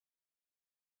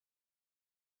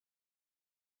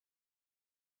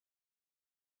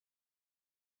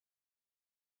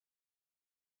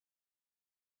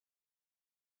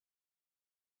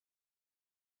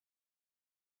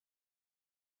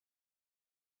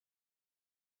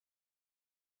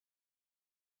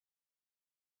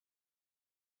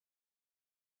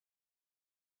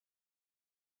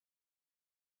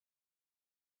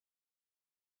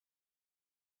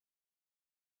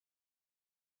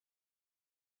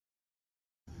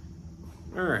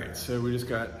All right, so we just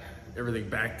got everything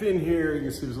backed in here. You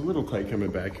can see there's a little clay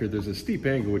coming back here. There's a steep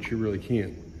angle, which you really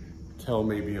can't tell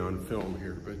maybe on film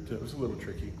here, but it was a little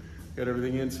tricky. Got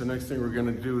everything in, so next thing we're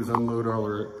gonna do is unload all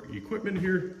our equipment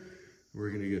here. We're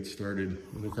gonna get started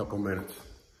in a couple minutes.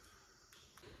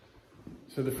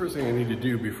 So the first thing I need to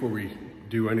do before we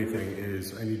do anything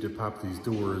is I need to pop these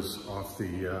doors off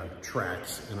the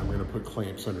tracks, and I'm gonna put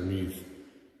clamps underneath.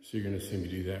 So you're gonna see me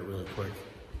do that really quick.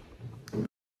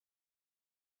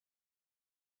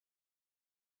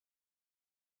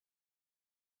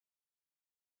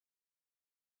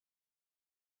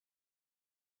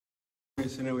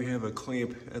 So now we have a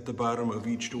clamp at the bottom of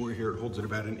each door here. It holds it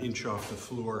about 1 inch off the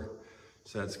floor.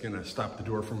 So that's gonna stop the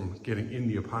door from getting in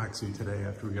the epoxy today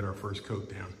after we get our first coat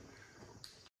down.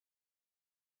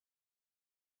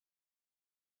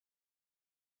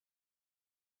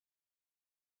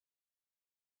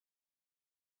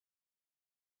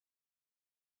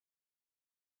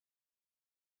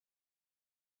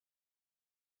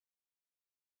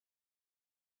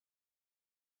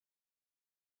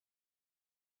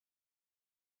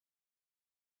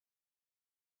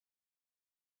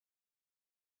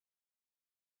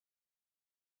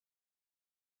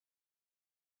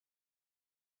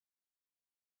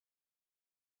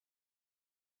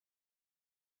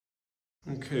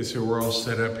 Okay, so we're all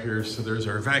set up here. So there's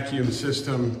our vacuum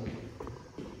system,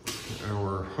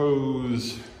 our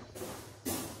hose,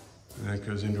 and that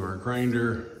goes into our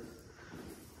grinder,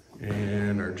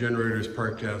 and our generator's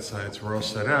parked outside. So we're all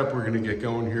set up. We're gonna get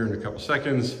going here in a couple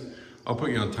seconds. I'll put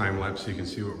you on time lapse so you can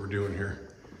see what we're doing here.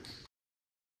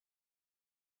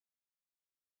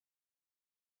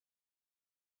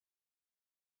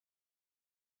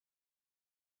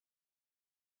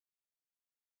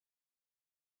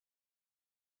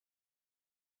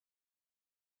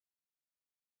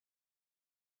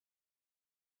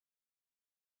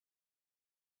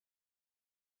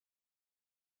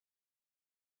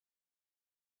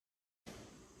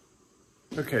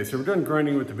 Okay, so we're done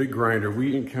grinding with the big grinder.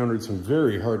 We encountered some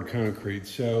very hard concrete.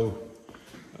 So,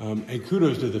 and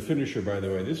kudos to the finisher, by the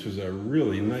way. This was a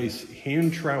really nice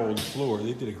hand troweled floor.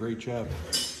 They did a great job.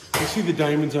 You see the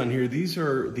diamonds on here. These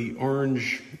are the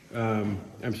orange,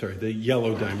 I'm sorry, the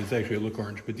yellow diamonds. Actually, they look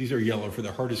orange, but these are yellow for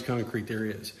the hardest concrete there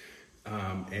is.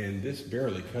 And this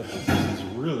barely cuts it. This is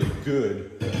really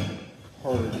good,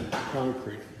 hard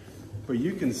concrete. But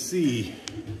you can see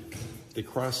the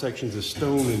cross sections of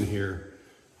stone in here.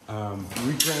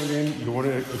 We ground in, you want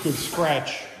a good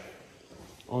scratch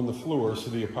on the floor so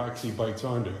the epoxy bites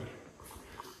onto it.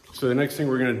 So the next thing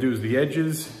we're gonna do is the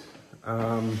edges.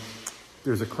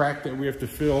 There's a crack that we have to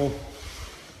fill,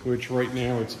 which right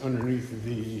now it's underneath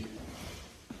the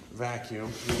vacuum.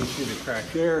 You can see the crack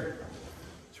there.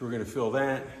 So we're gonna fill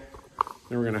that.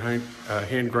 Then we're gonna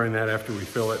hand grind that after we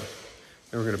fill it.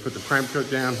 Then we're gonna put the prime coat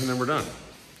down and then we're done.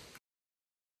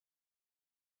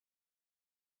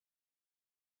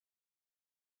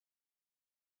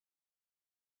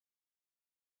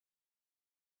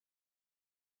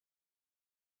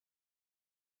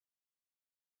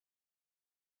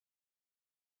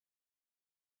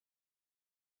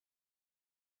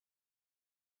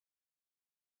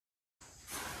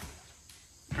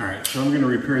 All right, so I'm gonna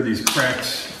repair these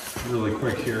cracks really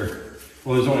quick here.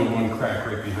 Well, there's only one crack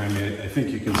right behind me. I think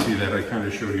you can see that. I kind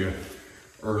of showed you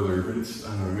earlier, but it's, I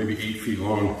don't know, maybe 8 feet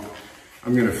long.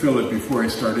 I'm gonna fill it before I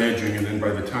start edging, and then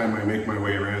by the time I make my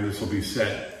way around, this will be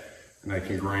set, and I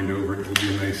can grind over it. It will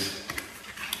be a nice,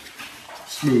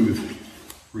 smooth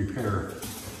repair.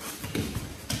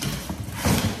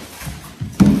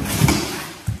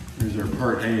 Here's our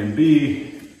part A and B.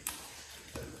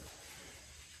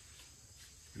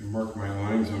 Mark my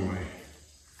lines on my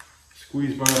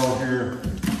squeeze bottle here.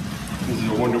 This is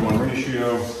a 1-to-1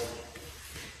 ratio.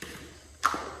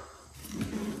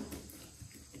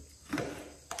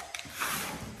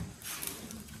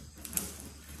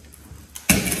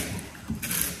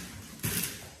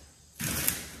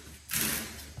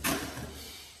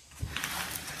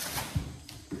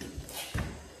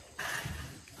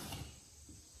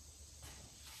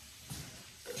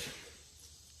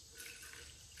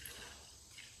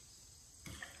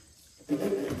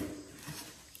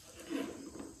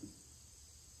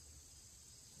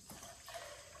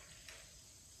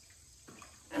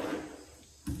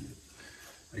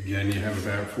 Again, you have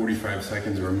about 45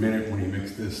 seconds or a minute when you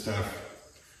mix this stuff.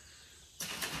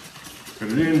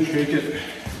 Put it in, shake it.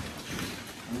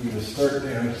 I'm going to start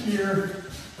down here.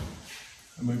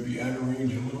 I might be out of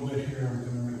range a little bit here. I'm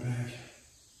coming right back.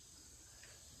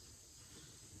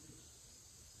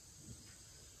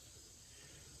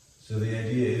 So the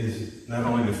idea is not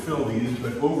only to fill these,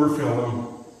 but overfill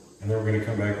them And then we're going to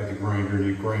come back with the grinder and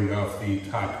you grind off the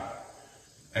top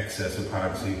excess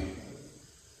epoxy.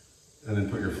 And then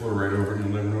put your floor right over it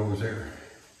and you'll never know it was there.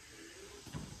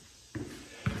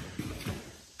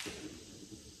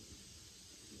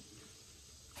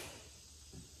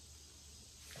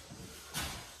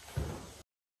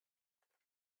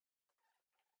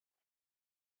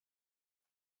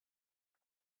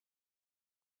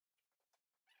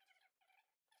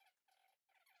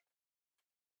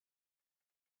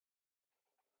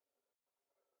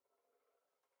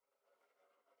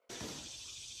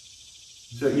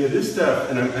 So yeah, this stuff,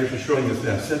 and I'm actually showing this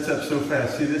now, sets up so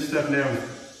fast. See this stuff now,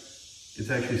 it's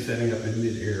actually setting up in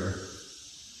mid-air.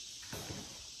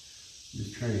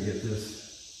 Just trying to get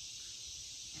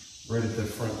this right at the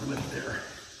front lip there.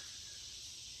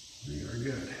 We are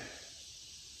good.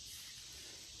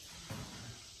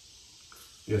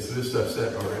 Yeah, so this stuff's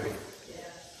set already.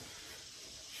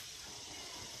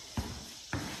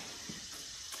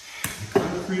 The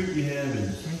concrete we have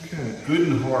is good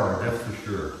and hard, that's for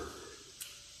sure.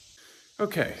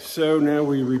 Okay, so now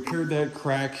we repaired that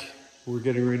crack. We're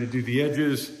getting ready to do the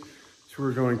edges. So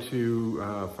we're going to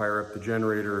fire up the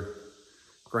generator,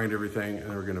 grind everything, and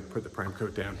then we're gonna put the prime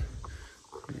coat down.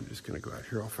 I'm just gonna go out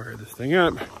here, I'll fire this thing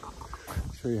up,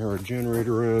 show you how our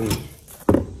generator runs.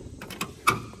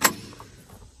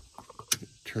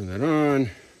 Turn that on.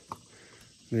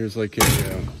 There's like a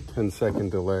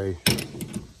 10-second delay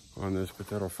on this, but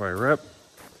that'll fire up.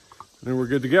 And then we're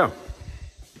good to go.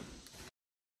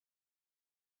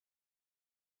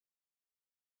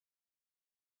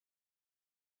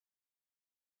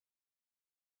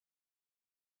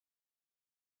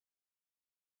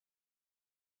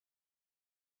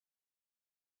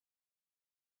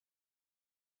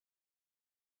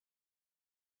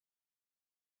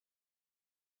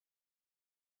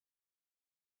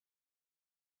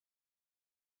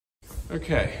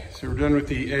 Okay, so we're done with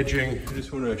the edging. I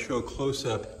just want to show a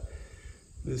close-up.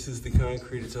 This is the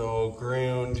concrete, it's all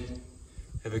ground,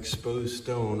 have exposed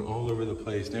stone all over the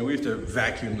place. Now we have to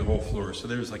vacuum the whole floor, so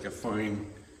there's like a fine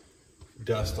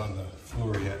dust on the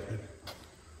floor yet. But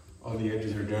all the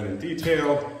edges are done in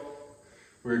detail.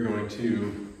 We're going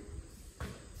to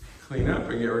clean up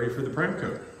and get ready for the prime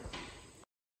coat.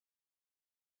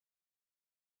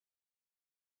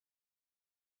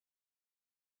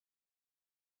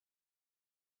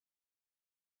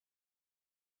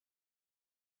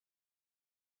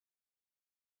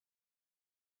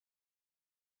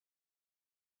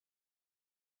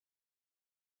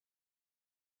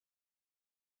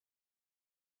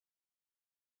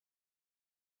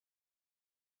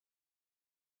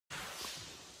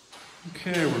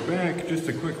 Okay, we're back. Just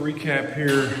a quick recap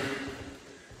here.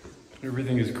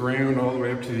 Everything is ground all the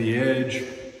way up to the edge.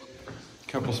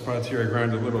 A couple spots here I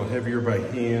ground a little heavier by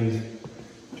hand,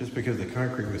 just because the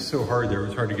concrete was so hard there, it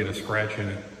was hard to get a scratch in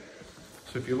it.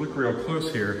 So if you look real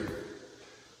close here,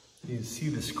 you can see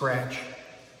the scratch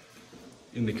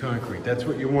in the concrete. That's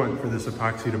what you want for this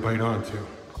epoxy to bite onto.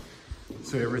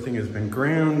 So everything has been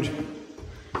ground.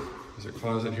 There's a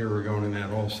closet here, we're going in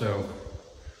that also.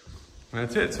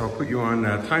 That's it, so I'll put you on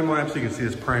time lapse so you can see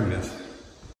us prime this.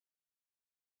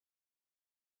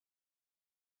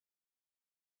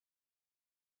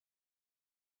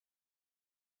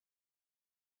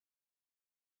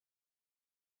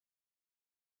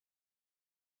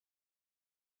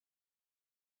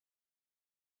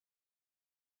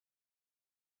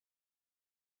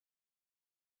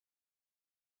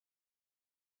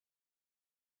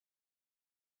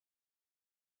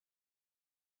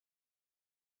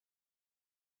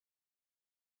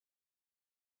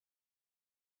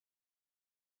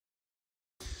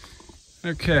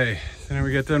 Okay, so now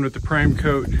we got done with the prime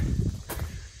coat.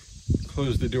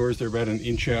 Closed the doors, they're about 1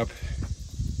 inch up.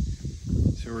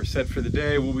 So we're set for the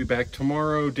day. We'll be back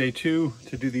tomorrow, day 2,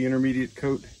 to do the intermediate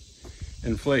coat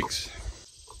and flakes.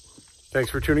 Thanks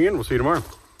for tuning in, we'll see you tomorrow.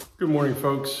 Good morning,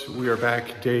 folks. We are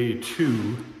back day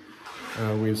 2.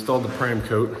 We installed the prime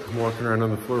coat. I'm walking around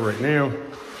on the floor right now.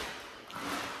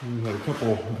 We had a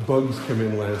couple bugs come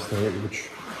in last night, which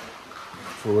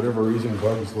for whatever reason,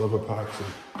 bugs love epoxy.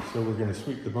 So we're gonna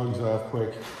sweep the bugs off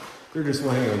quick. They're just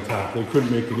laying on top. They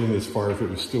couldn't make it in this far if it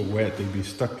was still wet. They'd be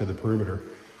stuck to the perimeter.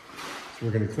 So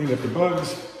we're gonna clean up the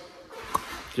bugs,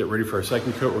 get ready for our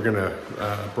second coat. We're gonna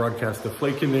broadcast the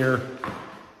flake in there,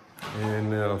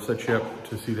 and I'll set you up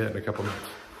to see that in a couple minutes.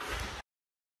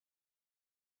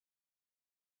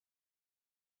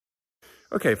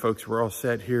 Okay, folks, we're all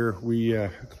set here. We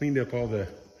cleaned up all the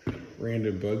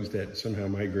random bugs that somehow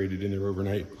migrated in there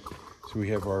overnight. So we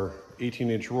have our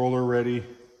 18-inch roller ready.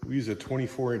 We use a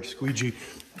 24-inch squeegee.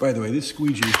 By the way, this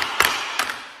squeegee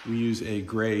We use a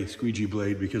gray squeegee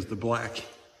blade because the black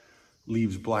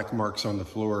leaves black marks on the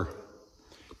floor,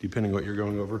 depending what you're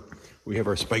going over. We have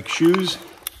our spike shoes.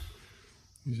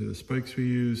 These are the spikes we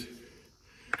use.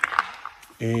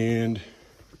 And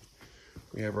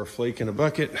we have our flake in a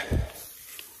bucket.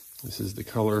 This is the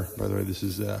color, by the way, this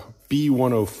is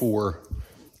B104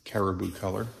 caribou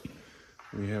color.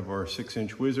 We have our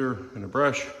 6-inch whizzer and a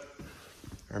brush,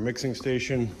 our mixing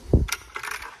station.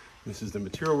 This is the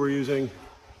material we're using.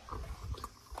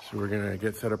 So we're gonna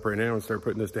get set up right now and start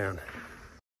putting this down.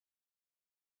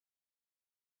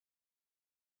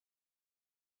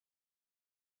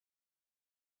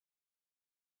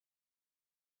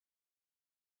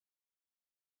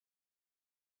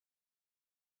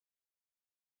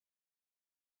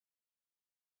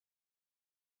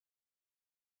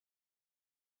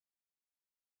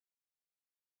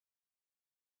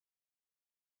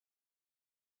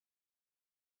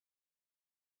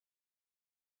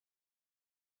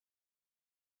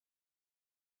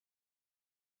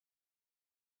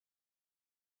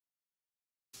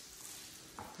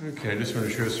 Okay, I just want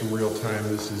to show some real time.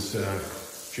 This is,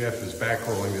 Jeff is back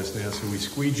rolling this now. So we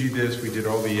squeegeed this, we did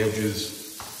all the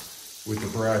edges with the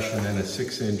brush and then a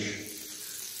 6-inch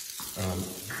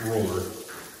roller.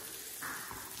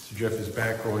 So Jeff is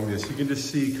back rolling this. You can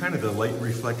just see kind of the light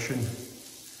reflection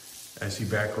as he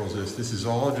back rolls this. This is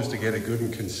all just to get it good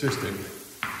and consistent.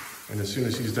 And as soon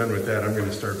as he's done with that, I'm going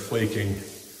to start flaking.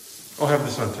 I'll have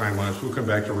this on time lapse. We'll come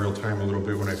back to real time a little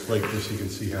bit when I flake this so you can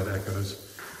see how that goes.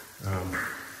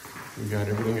 We got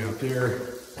everything out there.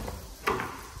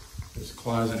 This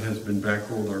closet has been back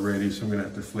rolled already, so I'm gonna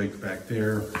have to flake back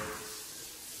there.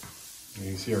 And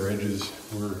you can see our edges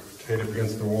were tight up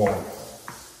against the wall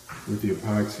with the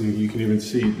epoxy. You can even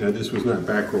see, now this was not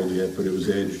back rolled yet, but it was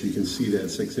edged. You can see that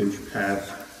 6-inch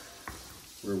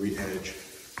path where we edge.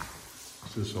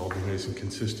 So this will all be nice and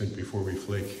consistent before we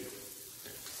flake.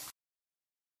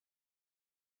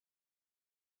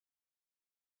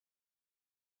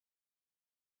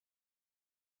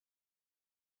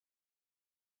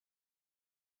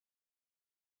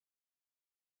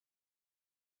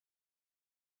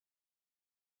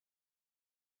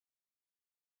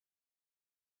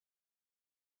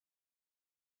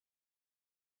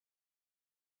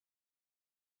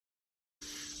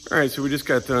 All right, so we just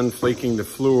got done flaking the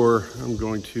floor. I'm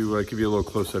going to give you a little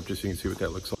close-up just so you can see what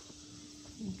that looks like.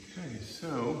 Okay,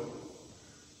 so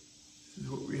this is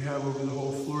what we have over the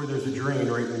whole floor. There's a drain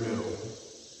right in the middle.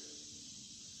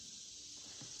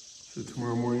 So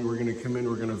tomorrow morning we're gonna come in,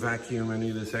 we're gonna vacuum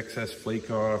any of this excess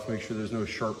flake off, make sure there's no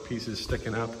sharp pieces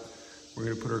sticking up. We're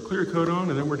gonna put our clear coat on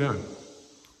and then we're done.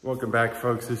 Welcome back,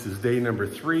 folks. This is day number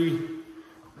 3.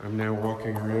 I'm now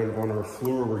walking around on our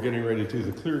floor. We're getting ready to do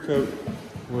the clear coat.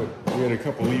 We had a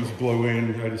couple leaves blow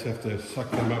in. I just have to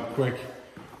suck them up quick.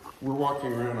 We're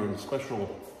walking around on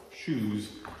special shoes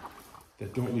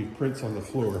that don't leave prints on the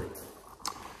floor.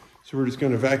 So we're just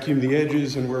going to vacuum the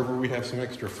edges and wherever we have some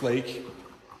extra flake.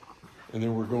 And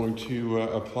then we're going to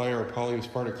apply our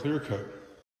polyaspartic clear coat.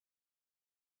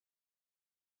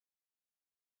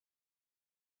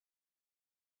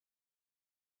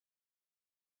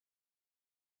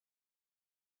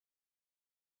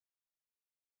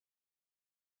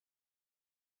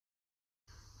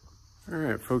 All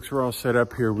right, folks, we're all set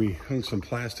up here. We hung some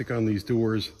plastic on these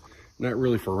doors, not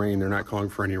really for rain. They're not calling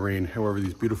for any rain. However,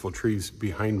 these beautiful trees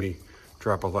behind me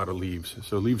drop a lot of leaves.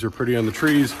 So leaves are pretty on the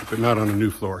trees, but not on the new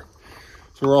floor.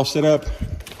 So we're all set up.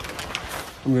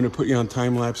 I'm gonna put you on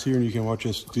time lapse here and you can watch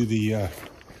us do the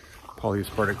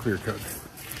polyaspartic clear coat.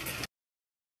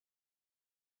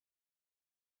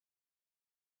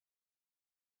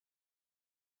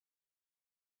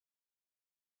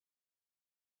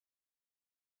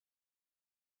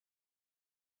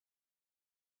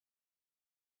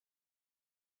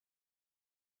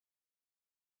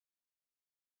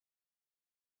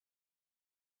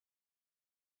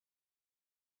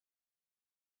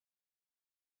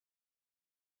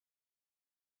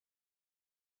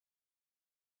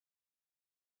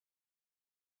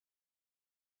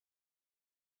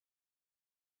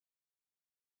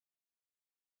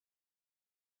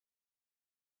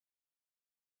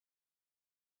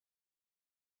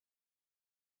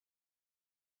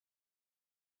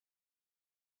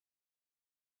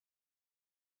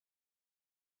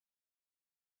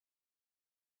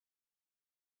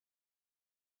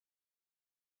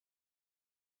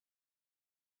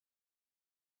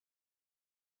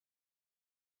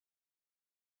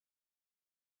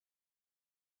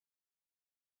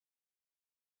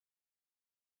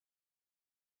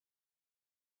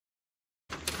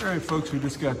 All right, folks, we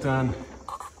just got done.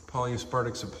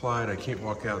 Polyaspartic's applied. I can't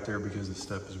walk out there because the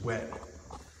stuff is wet.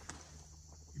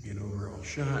 Get an overall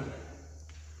shot.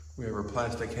 We have our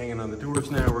plastic hanging on the doors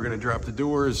now. We're gonna drop the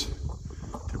doors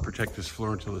to protect this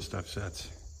floor until the stuff sets.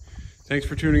 Thanks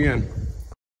for tuning in.